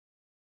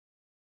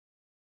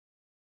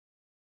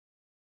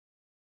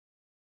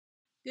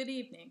Good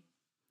evening.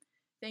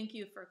 Thank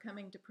you for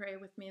coming to pray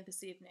with me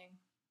this evening.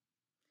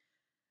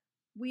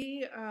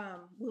 We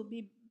will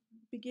be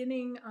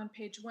beginning on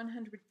page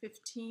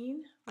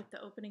 115 with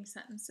the opening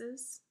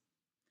sentences.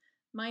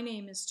 My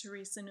name is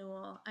Teresa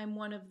Newell. I'm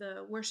one of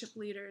the worship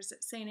leaders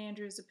at St.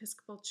 Andrew's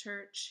Episcopal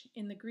Church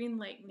in the Green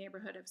Lake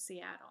neighborhood of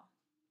Seattle.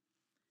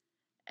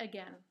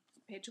 Again,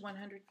 page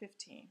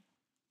 115.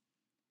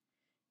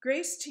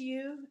 Grace to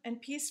you and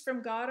peace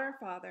from God our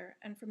Father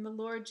and from the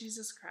Lord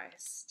Jesus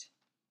Christ.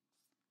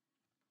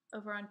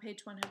 Over on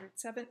page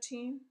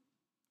 117,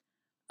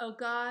 O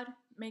God,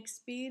 make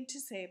speed to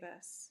save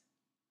us.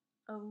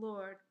 O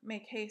Lord,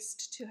 make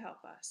haste to help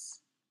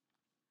us.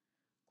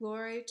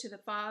 Glory to the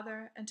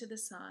Father, and to the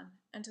Son,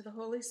 and to the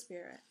Holy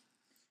Spirit,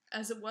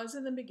 as it was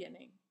in the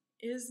beginning,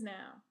 is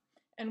now,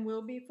 and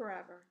will be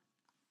forever.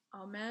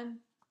 Amen.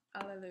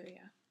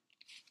 Alleluia.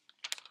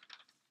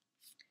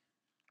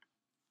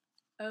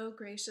 O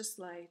gracious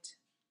light,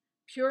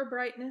 pure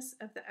brightness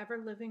of the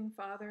ever-living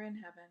Father in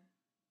heaven,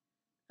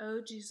 O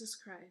Jesus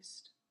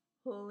Christ,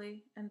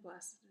 holy and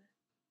blessed.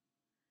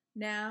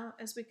 Now,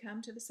 as we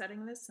come to the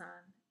setting of the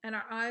sun, and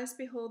our eyes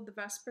behold the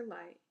vesper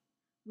light,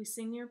 we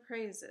sing your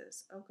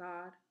praises, O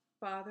God,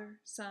 Father,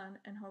 Son,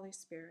 and Holy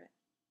Spirit.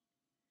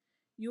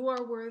 You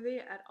are worthy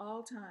at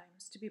all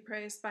times to be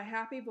praised by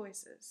happy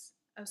voices,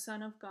 O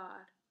Son of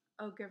God,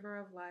 O Giver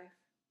of life,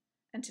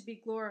 and to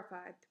be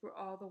glorified through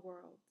all the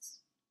worlds.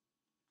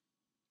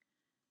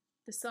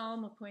 The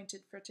psalm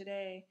appointed for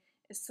today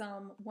is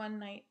Psalm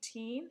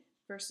 119,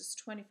 verses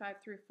 25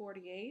 through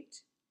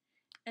 48,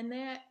 and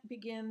that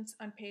begins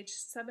on page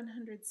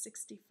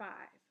 765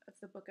 of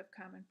the Book of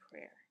Common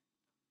Prayer.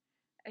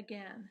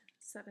 Again,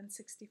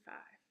 765.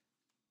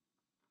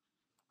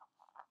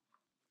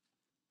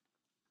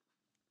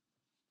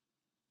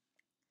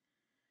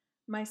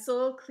 My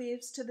soul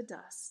cleaves to the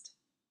dust.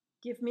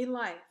 Give me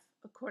life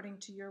according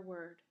to your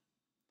word.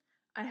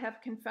 I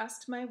have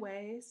confessed my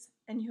ways,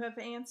 and you have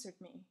answered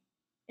me.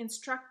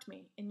 Instruct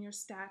me in your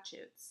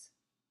statutes.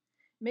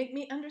 Make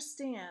me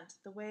understand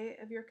the way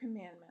of your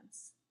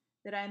commandments,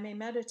 that I may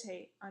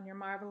meditate on your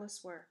marvelous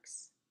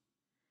works.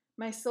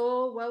 My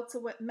soul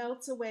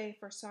melts away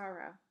for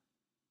sorrow.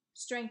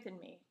 Strengthen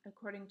me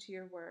according to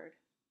your word.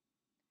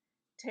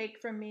 Take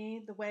from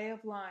me the way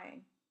of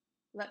lying.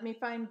 Let me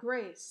find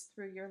grace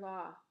through your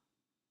law.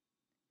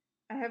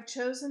 I have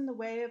chosen the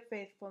way of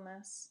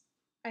faithfulness.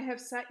 I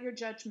have set your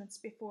judgments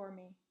before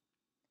me.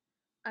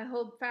 I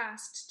hold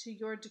fast to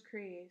your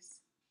decrees.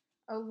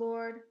 O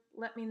Lord,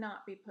 let me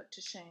not be put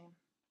to shame.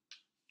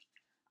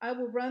 I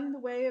will run the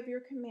way of your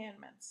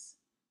commandments,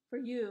 for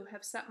you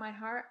have set my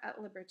heart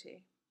at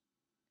liberty.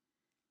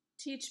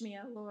 Teach me,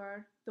 O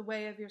Lord, the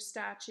way of your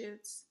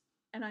statutes,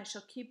 and I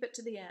shall keep it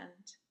to the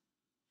end.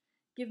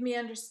 Give me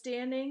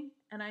understanding,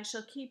 and I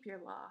shall keep your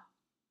law.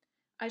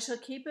 I shall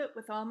keep it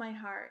with all my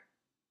heart.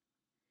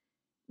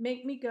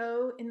 Make me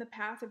go in the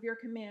path of your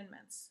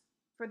commandments,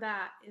 for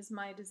that is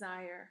my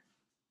desire.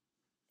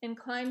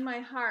 Incline my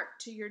heart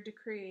to your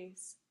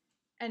decrees,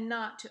 and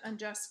not to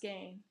unjust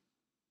gain.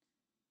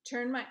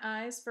 Turn my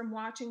eyes from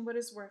watching what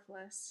is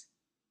worthless.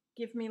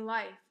 Give me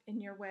life in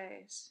your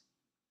ways.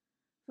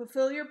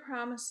 Fulfill your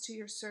promise to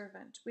your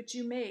servant, which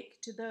you make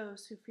to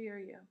those who fear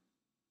you.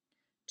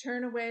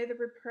 Turn away the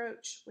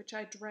reproach which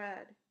I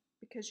dread,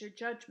 because your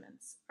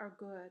judgments are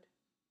good.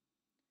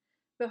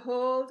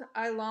 Behold,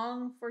 I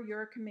long for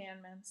your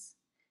commandments.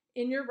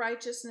 In your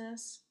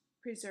righteousness,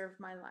 preserve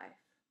my life.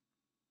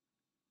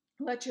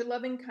 Let your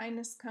loving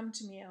kindness come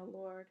to me, O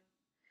Lord,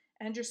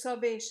 and your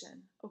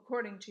salvation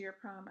according to your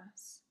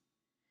promise.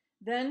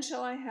 Then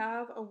shall I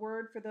have a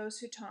word for those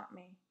who taunt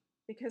me,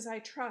 because I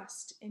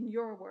trust in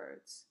your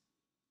words.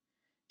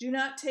 Do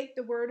not take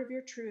the word of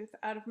your truth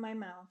out of my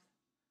mouth,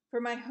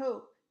 for my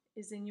hope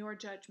is in your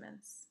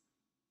judgments.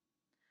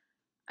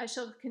 I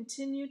shall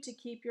continue to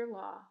keep your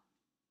law.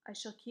 I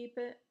shall keep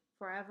it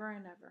forever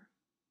and ever.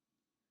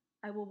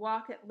 I will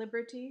walk at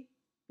liberty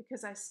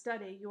because I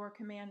study your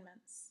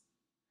commandments.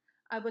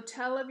 I will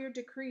tell of your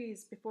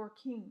decrees before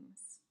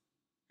kings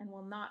and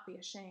will not be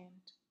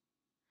ashamed.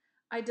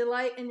 I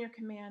delight in your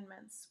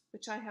commandments,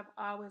 which I have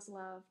always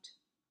loved.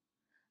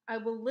 I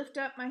will lift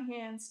up my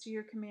hands to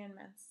your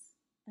commandments,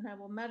 and I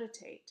will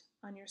meditate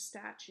on your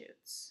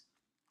statutes.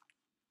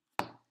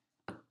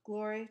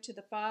 Glory to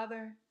the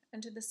Father,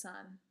 and to the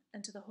Son,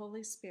 and to the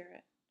Holy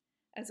Spirit,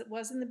 as it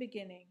was in the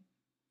beginning,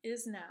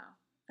 is now,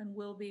 and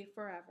will be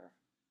forever.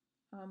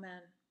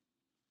 Amen.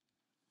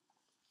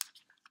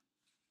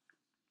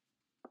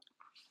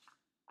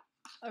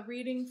 A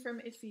reading from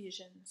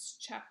Ephesians,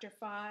 chapter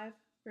 5,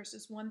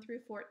 verses 1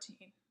 through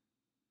 14.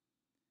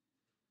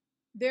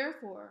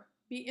 Therefore,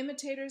 be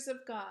imitators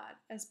of God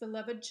as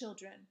beloved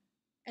children,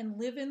 and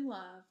live in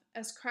love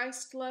as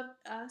Christ loved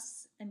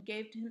us and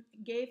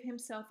gave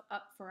himself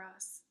up for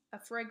us, a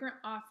fragrant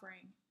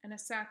offering and a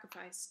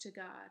sacrifice to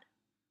God.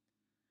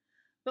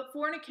 But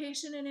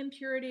fornication and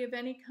impurity of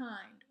any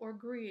kind, or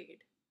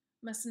greed,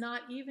 must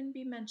not even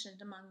be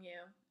mentioned among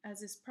you,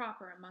 as is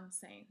proper among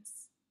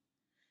saints.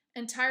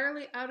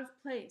 Entirely out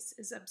of place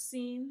is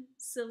obscene,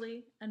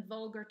 silly, and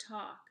vulgar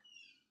talk,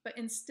 but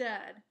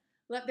instead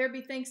let there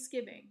be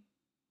thanksgiving.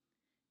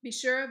 Be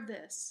sure of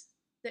this,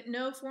 that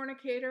no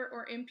fornicator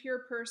or impure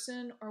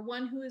person or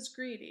one who is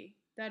greedy,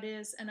 that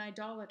is, an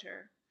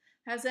idolater,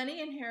 has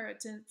any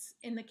inheritance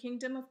in the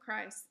kingdom of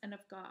Christ and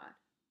of God.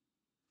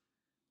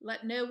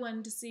 Let no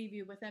one deceive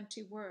you with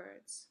empty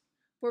words,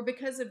 for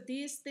because of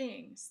these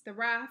things the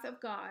wrath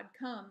of God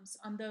comes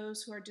on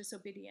those who are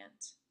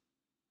disobedient.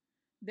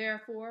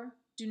 Therefore,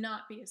 do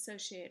not be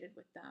associated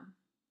with them.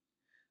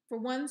 For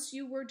once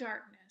you were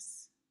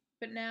darkness,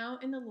 but now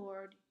in the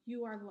Lord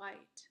you are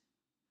light.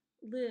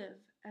 Live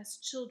as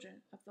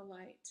children of the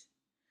light.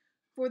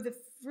 For the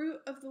fruit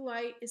of the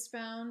light is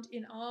found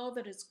in all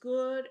that is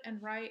good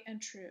and right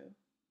and true.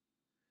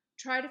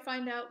 Try to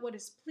find out what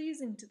is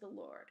pleasing to the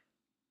Lord.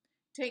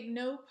 Take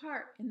no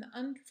part in the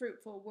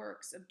unfruitful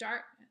works of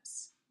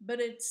darkness,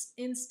 but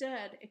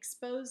instead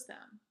expose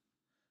them.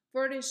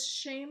 For it is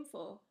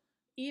shameful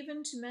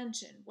even to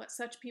mention what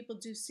such people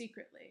do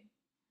secretly.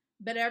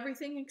 But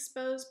everything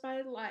exposed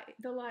by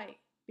the light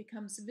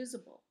becomes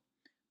visible.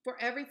 For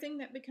everything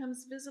that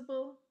becomes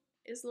visible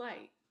is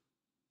light.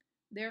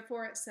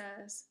 Therefore it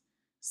says,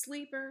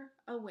 "Sleeper,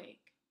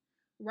 awake,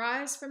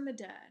 rise from the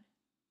dead,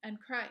 and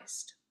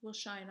Christ will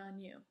shine on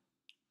you."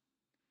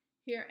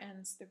 Here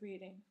ends the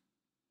reading.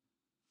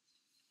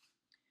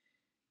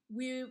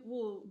 We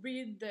will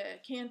read the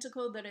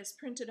canticle that is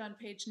printed on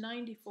page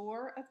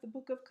 94 of the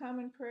Book of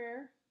Common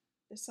Prayer,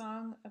 the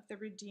Song of the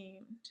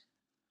Redeemed,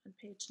 on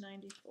page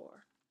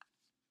 94.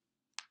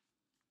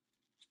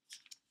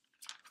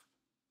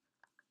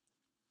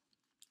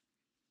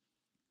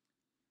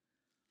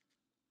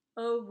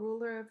 O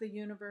ruler of the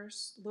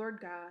universe, Lord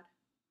God,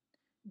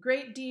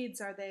 great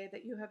deeds are they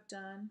that you have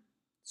done,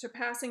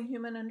 surpassing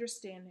human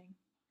understanding.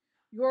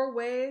 Your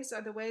ways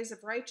are the ways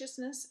of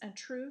righteousness and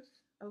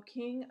truth, O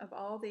King of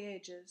all the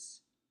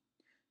ages.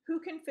 Who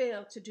can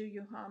fail to do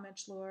you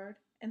homage, Lord,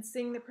 and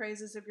sing the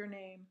praises of your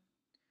name?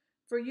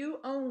 For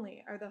you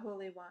only are the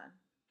Holy One.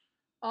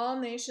 All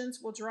nations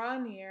will draw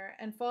near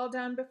and fall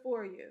down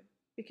before you,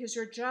 because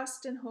your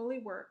just and holy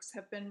works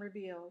have been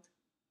revealed.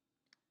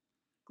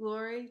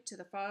 Glory to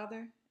the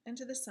Father, and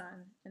to the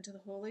Son, and to the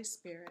Holy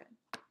Spirit,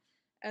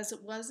 as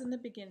it was in the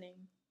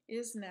beginning,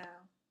 is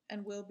now,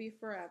 and will be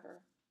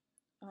forever.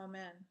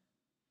 Amen.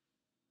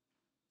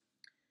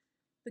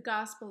 The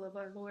Gospel of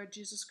our Lord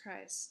Jesus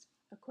Christ,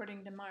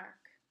 according to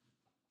Mark.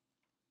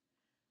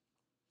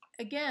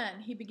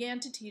 Again, he began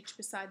to teach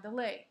beside the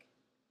lake.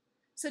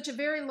 Such a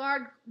very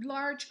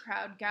large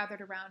crowd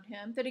gathered around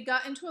him that he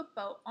got into a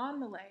boat on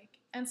the lake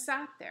and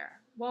sat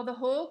there, while the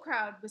whole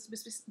crowd was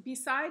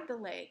beside the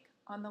lake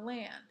on the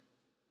land.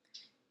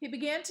 He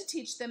began to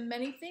teach them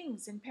many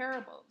things in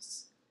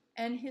parables,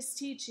 and his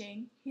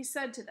teaching he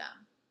said to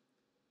them,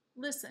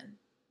 "Listen,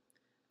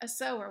 a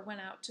sower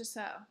went out to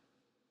sow.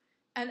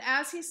 And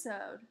as he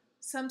sowed,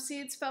 some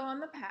seeds fell on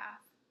the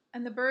path,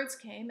 and the birds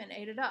came and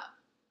ate it up.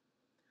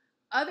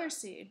 Other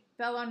seed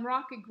fell on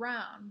rocky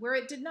ground where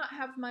it did not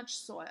have much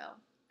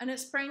soil, and it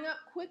sprang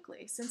up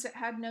quickly since it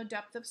had no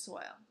depth of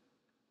soil.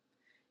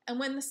 And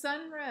when the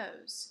sun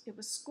rose, it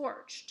was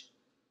scorched,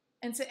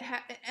 and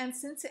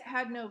since it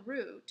had no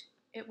root,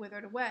 it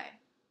withered away.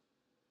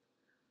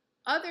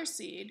 Other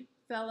seed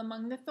fell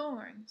among the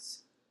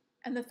thorns,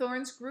 and the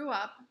thorns grew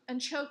up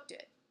and choked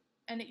it,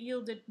 and it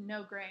yielded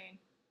no grain.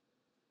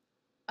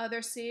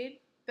 Other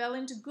seed fell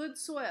into good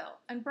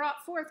soil and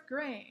brought forth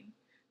grain,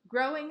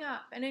 growing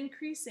up and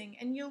increasing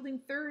and yielding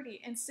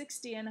 30 and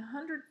 60 and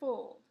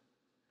 100-fold.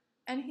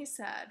 And he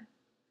said,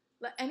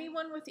 Let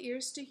anyone with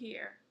ears to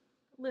hear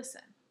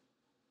listen."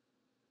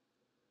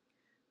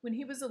 When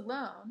he was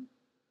alone,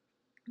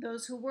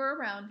 those who were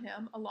around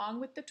him, along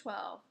with the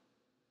 12,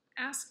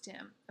 asked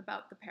him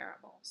about the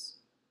parables.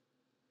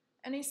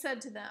 And he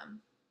said to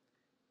them,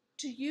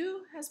 "To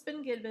you has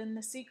been given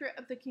the secret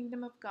of the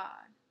kingdom of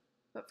God,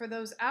 but for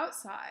those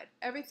outside,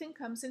 everything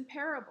comes in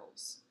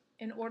parables,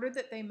 in order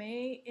that they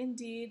may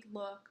indeed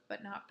look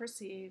but not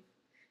perceive,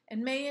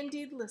 and may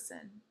indeed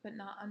listen but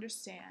not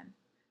understand,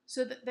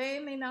 so that they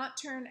may not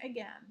turn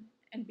again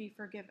and be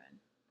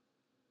forgiven."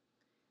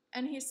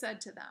 And he said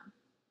to them,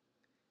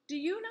 "Do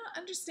you not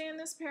understand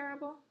this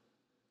parable?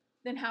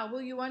 Then how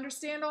will you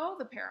understand all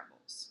the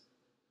parables?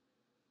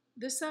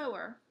 The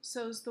sower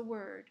sows the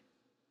word.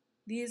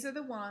 These are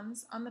the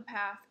ones on the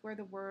path where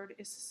the word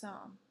is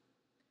sown.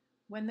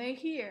 When they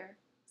hear,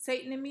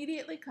 Satan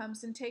immediately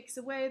comes and takes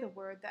away the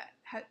word that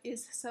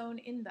is sown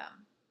in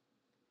them.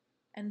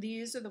 And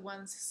these are the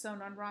ones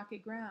sown on rocky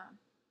ground.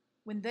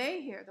 When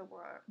they hear the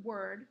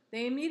word,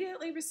 they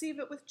immediately receive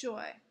it with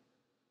joy,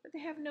 but they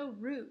have no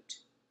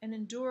root and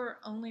endure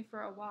only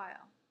for a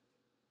while.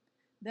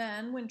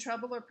 Then, when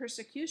trouble or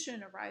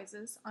persecution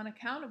arises on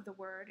account of the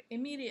word,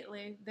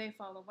 immediately they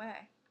fall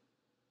away.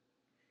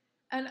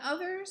 And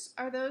others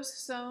are those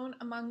sown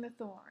among the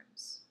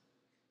thorns.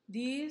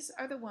 These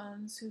are the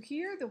ones who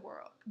hear the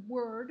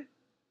word,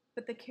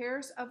 but the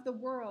cares of the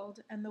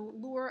world and the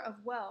lure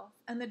of wealth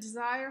and the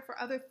desire for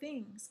other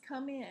things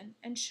come in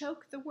and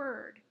choke the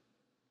word,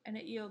 and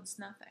it yields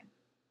nothing.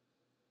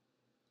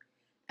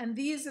 And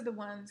these are the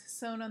ones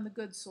sown on the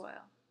good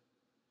soil.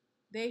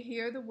 They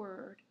hear the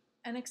word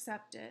and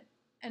accept it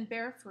and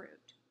bear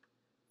fruit,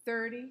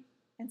 30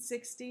 and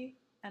 60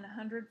 and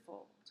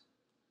 100-fold.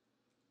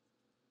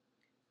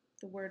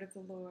 The word of the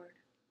Lord.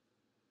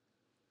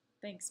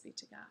 Thanks be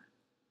to God.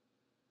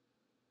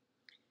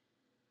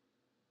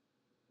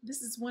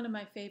 This is one of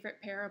my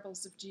favorite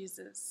parables of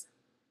Jesus.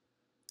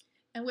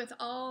 And with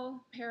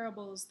all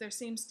parables, there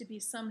seems to be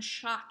some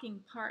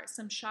shocking part,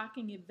 some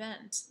shocking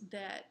event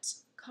that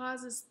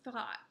causes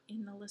thought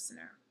in the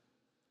listener.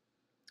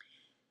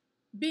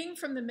 Being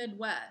from the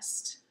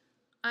Midwest,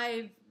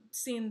 I've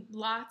seen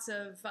lots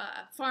of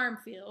farm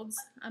fields.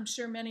 I'm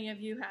sure many of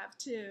you have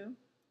too.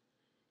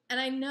 And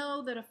I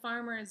know that a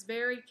farmer is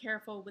very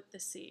careful with the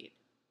seed.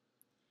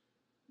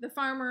 The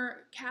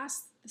farmer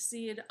casts the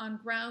seed on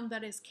ground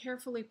that is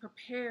carefully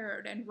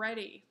prepared and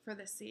ready for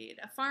the seed.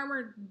 A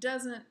farmer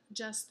doesn't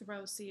just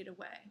throw seed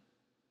away.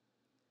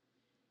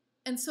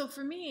 And so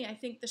for me, I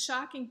think the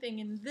shocking thing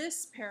in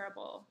this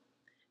parable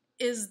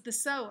is the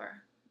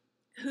sower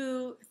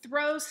who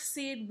throws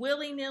seed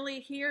willy-nilly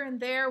here and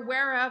there,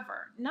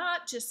 wherever,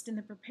 not just in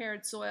the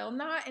prepared soil,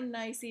 not in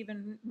nice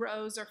even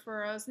rows or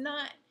furrows,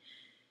 not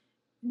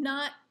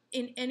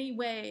in any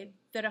way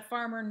that a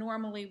farmer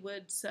normally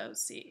would sow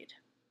seed.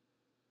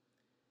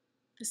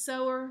 The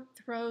sower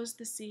throws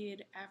the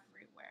seed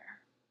everywhere.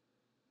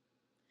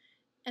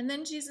 And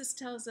then Jesus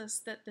tells us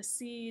that the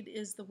seed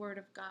is the Word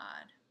of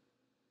God.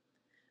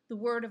 The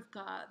Word of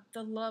God,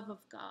 the love of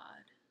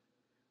God,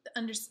 the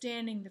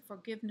understanding, the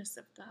forgiveness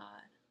of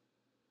God.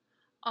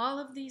 All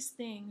of these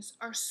things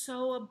are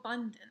so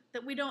abundant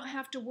that we don't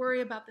have to worry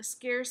about the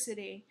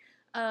scarcity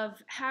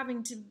of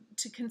having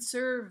to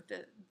conserve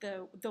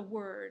the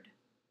word,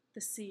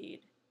 the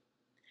seed.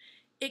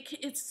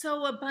 It's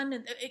so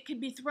abundant that it could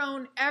be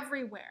thrown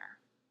everywhere.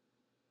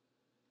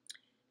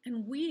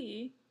 And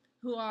we,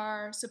 who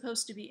are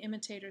supposed to be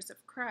imitators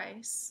of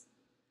Christ,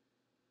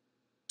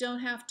 don't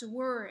have to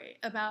worry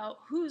about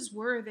who's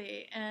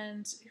worthy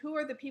and who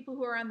are the people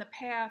who are on the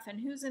path and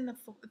who's in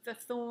the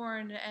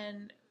thorn,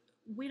 and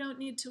we don't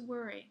need to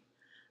worry.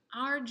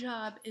 Our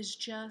job is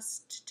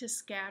just to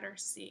scatter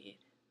seed.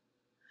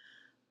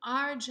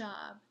 Our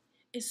job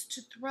is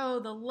to throw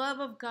the love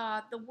of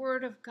God, the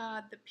Word of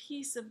God, the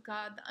peace of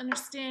God, the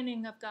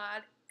understanding of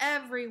God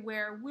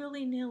everywhere,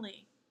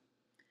 willy-nilly.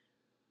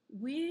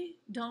 We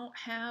don't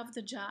have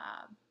the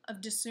job of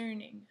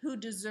discerning who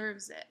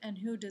deserves it and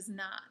who does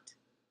not.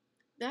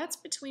 That's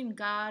between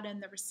God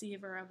and the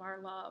receiver of our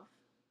love.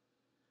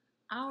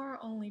 Our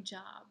only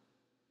job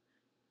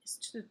is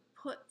to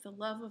put the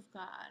love of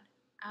God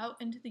out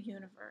into the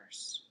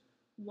universe,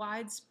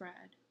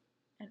 widespread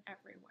and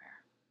everywhere.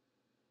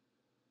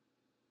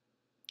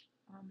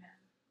 Amen.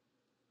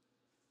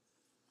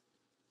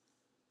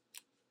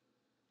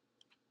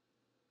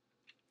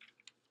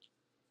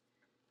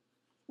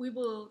 We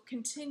will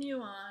continue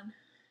on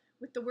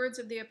with the words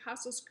of the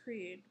Apostles'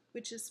 Creed,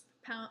 which is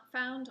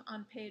found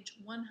on page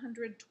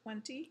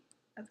 120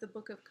 of the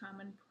Book of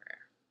Common Prayer.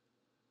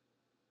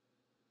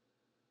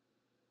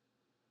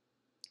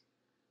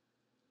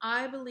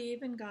 I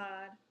believe in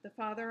God, the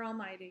Father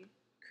Almighty,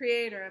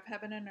 creator of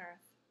heaven and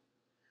earth.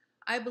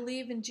 I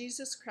believe in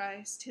Jesus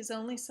Christ, his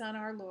only Son,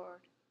 our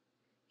Lord.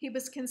 He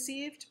was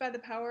conceived by the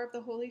power of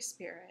the Holy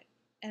Spirit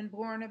and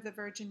born of the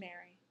Virgin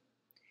Mary.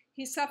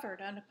 He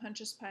suffered under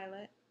Pontius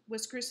Pilate,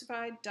 was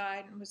crucified,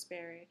 died, and was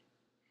buried.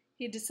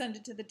 He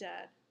descended to the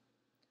dead.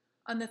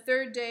 On the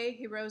third day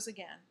he rose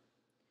again.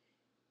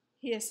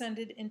 He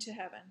ascended into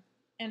heaven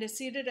and is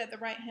seated at the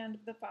right hand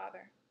of the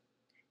Father.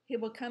 He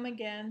will come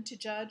again to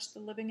judge the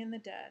living and the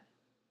dead.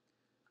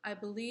 I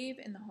believe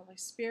in the Holy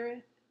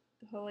Spirit,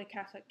 the Holy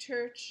Catholic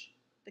Church,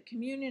 the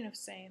communion of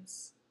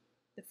saints,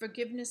 the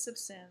forgiveness of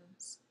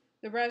sins,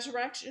 the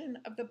resurrection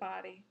of the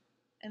body,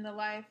 and the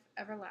life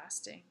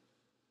everlasting.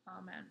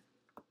 Amen.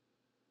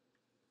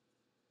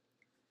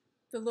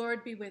 The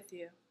Lord be with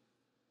you,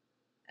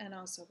 and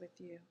also with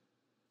you.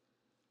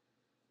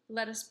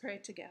 Let us pray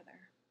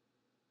together.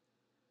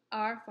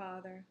 Our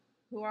Father,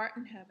 who art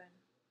in heaven,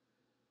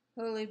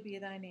 hallowed be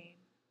thy name.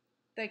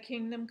 Thy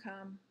kingdom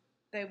come,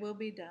 thy will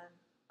be done,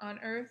 on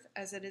earth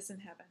as it is in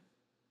heaven.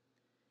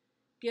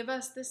 Give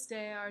us this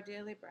day our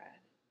daily bread,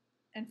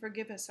 and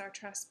forgive us our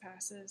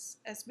trespasses,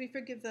 as we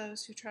forgive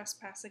those who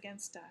trespass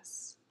against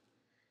us.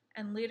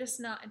 And lead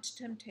us not into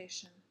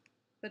temptation,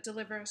 but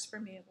deliver us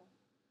from evil.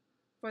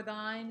 For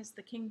thine is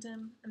the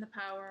kingdom, and the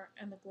power,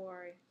 and the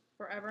glory,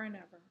 forever and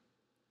ever.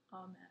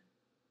 Amen.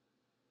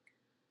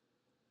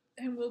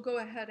 And we'll go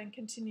ahead and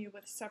continue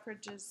with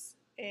suffrages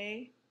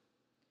A.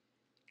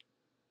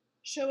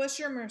 Show us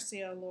your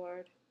mercy, O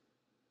Lord,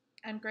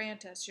 and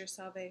grant us your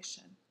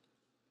salvation.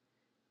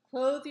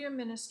 Clothe your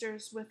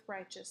ministers with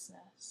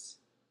righteousness.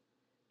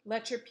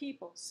 Let your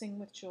people sing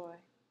with joy.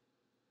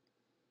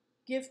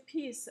 Give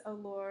peace, O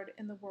Lord,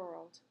 in the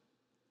world,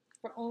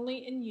 for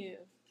only in you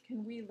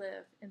can we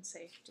live in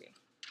safety.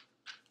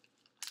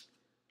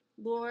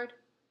 Lord,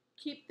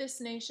 keep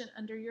this nation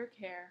under your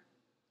care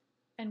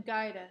and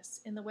guide us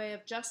in the way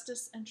of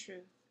justice and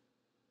truth.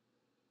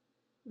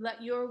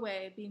 Let your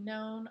way be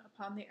known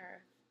upon the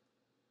earth,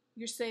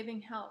 your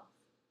saving health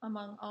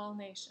among all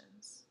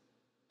nations.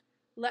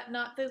 Let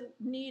not the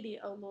needy,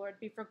 O Lord,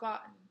 be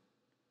forgotten,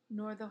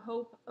 nor the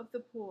hope of the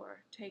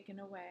poor taken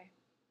away.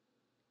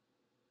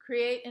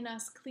 Create in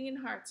us clean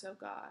hearts, O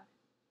God,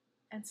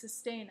 and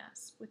sustain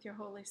us with your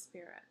Holy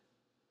Spirit.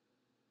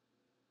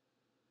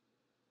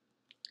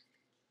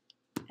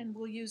 And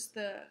we'll use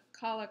the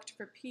Collect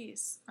for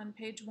Peace on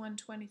page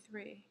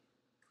 123.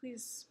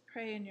 Please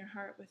pray in your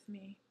heart with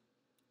me.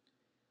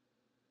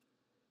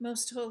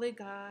 Most holy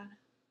God,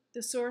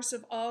 the source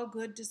of all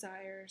good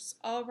desires,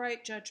 all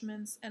right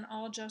judgments, and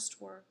all just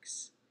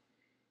works,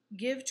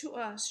 give to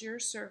us, your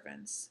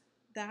servants,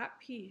 that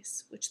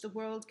peace which the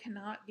world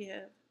cannot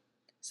give,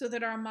 so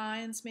that our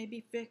minds may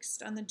be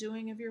fixed on the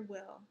doing of your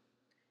will,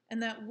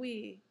 and that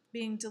we,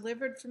 being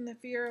delivered from the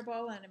fear of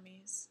all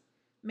enemies,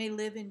 may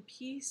live in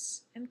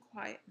peace and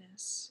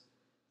quietness,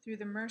 through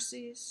the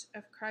mercies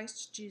of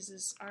Christ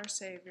Jesus our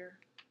Savior.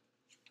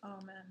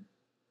 Amen.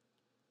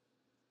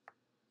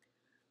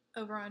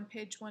 Over on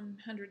page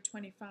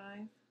 125.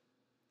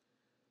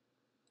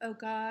 O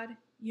God,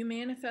 you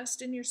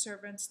manifest in your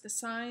servants the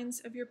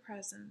signs of your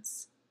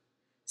presence.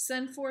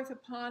 Send forth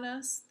upon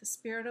us the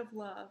Spirit of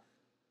love,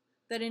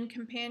 that in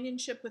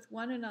companionship with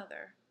one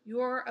another,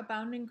 your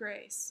abounding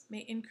grace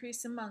may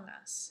increase among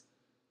us.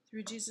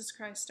 Through Jesus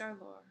Christ our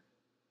Lord.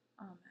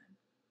 Amen.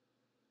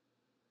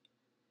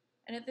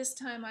 And at this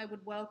time, I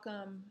would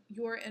welcome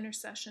your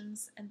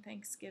intercessions and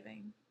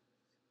thanksgiving.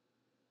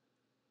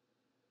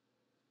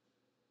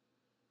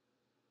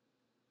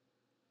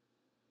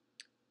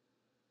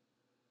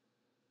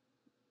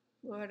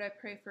 Lord, I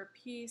pray for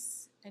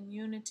peace and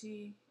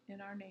unity in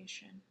our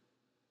nation.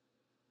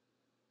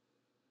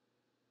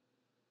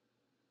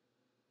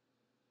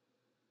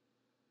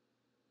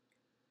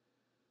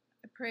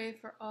 I pray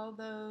for all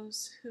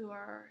those who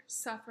are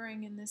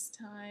suffering in this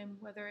time,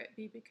 whether it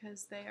be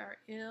because they are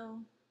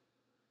ill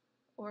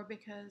or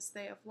because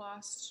they have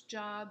lost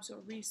jobs or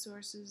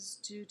resources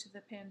due to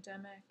the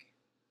pandemic.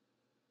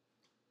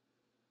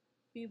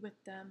 Be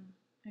with them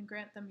and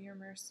grant them your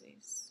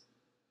mercies,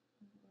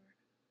 Lord.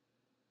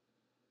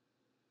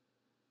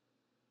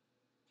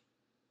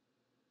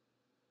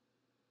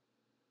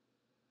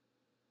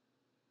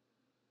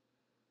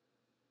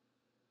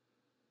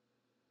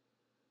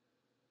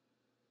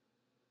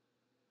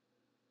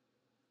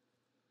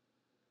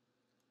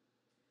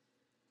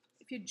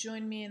 If you'd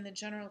join me in the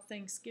general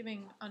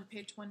thanksgiving on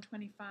page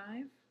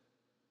 125.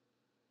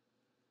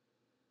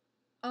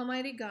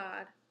 Almighty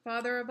God,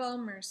 Father of all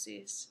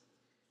mercies,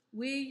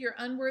 we, your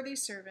unworthy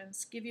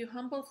servants, give you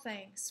humble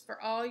thanks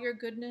for all your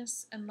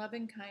goodness and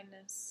loving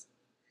kindness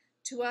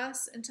to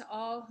us and to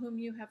all whom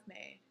you have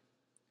made.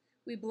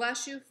 We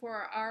bless you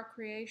for our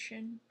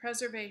creation,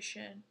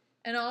 preservation,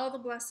 and all the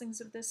blessings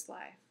of this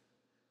life,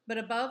 but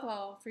above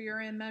all for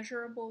your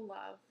immeasurable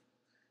love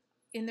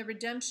in the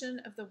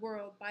redemption of the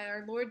world by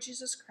our Lord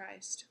Jesus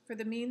Christ, for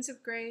the means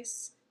of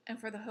grace and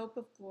for the hope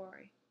of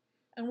glory.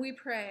 And we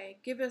pray,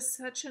 give us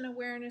such an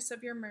awareness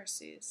of your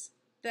mercies,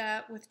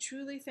 that with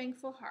truly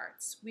thankful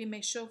hearts we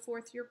may show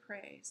forth your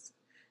praise,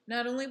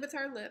 not only with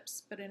our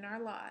lips, but in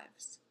our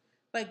lives,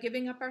 by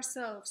giving up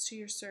ourselves to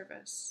your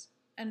service,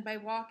 and by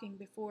walking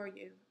before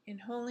you in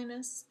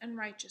holiness and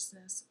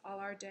righteousness all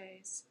our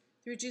days,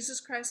 through Jesus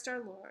Christ our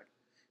Lord,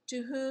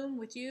 to whom,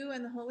 with you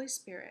and the Holy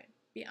Spirit,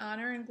 be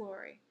honor and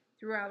glory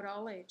throughout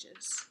all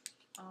ages.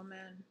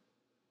 Amen.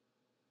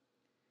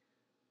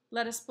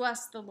 Let us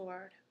bless the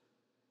Lord.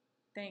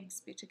 Thanks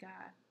be to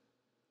God.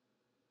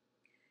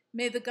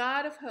 May the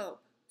God of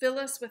hope fill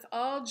us with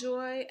all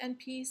joy and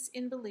peace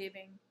in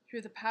believing,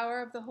 through the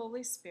power of the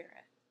Holy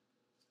Spirit.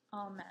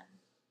 Amen.